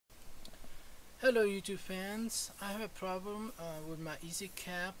Hello YouTube fans, I have a problem with my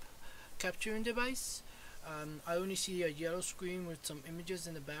EasyCap capturing device. I only see a yellow screen with some images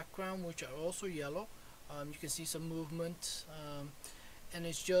in the background which are also yellow. You can see some movement and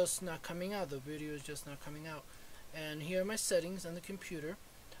it's just not coming out. The video is just not coming out. And here are my settings on the computer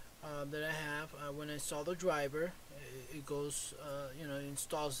that I have. When I install the driver, it goes, it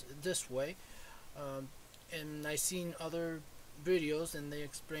installs this way. And I've seen other videos and they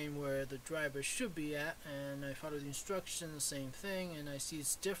explain where the driver should be at, and I follow the instructions, the same thing, and I see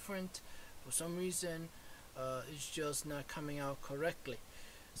it's different for some reason. It's just not coming out correctly.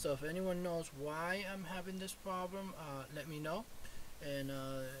 So if anyone knows why I'm having this problem, let me know, and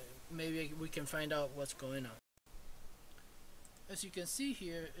maybe we can find out what's going on. As you can see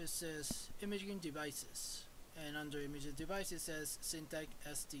here, it says imaging devices, and under imaging devices it says Syntac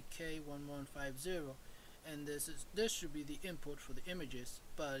SDK1150, and this should be the input for the images,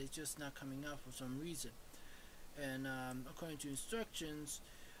 but it's just not coming out for some reason. And according to instructions,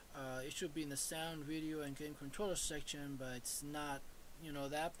 it should be in the sound, video, and game controller section, but it's not.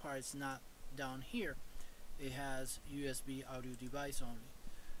 That part's not down here. It has USB audio device only.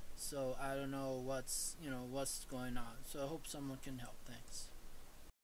 So I don't know what's going on. So I hope someone can help. Thanks.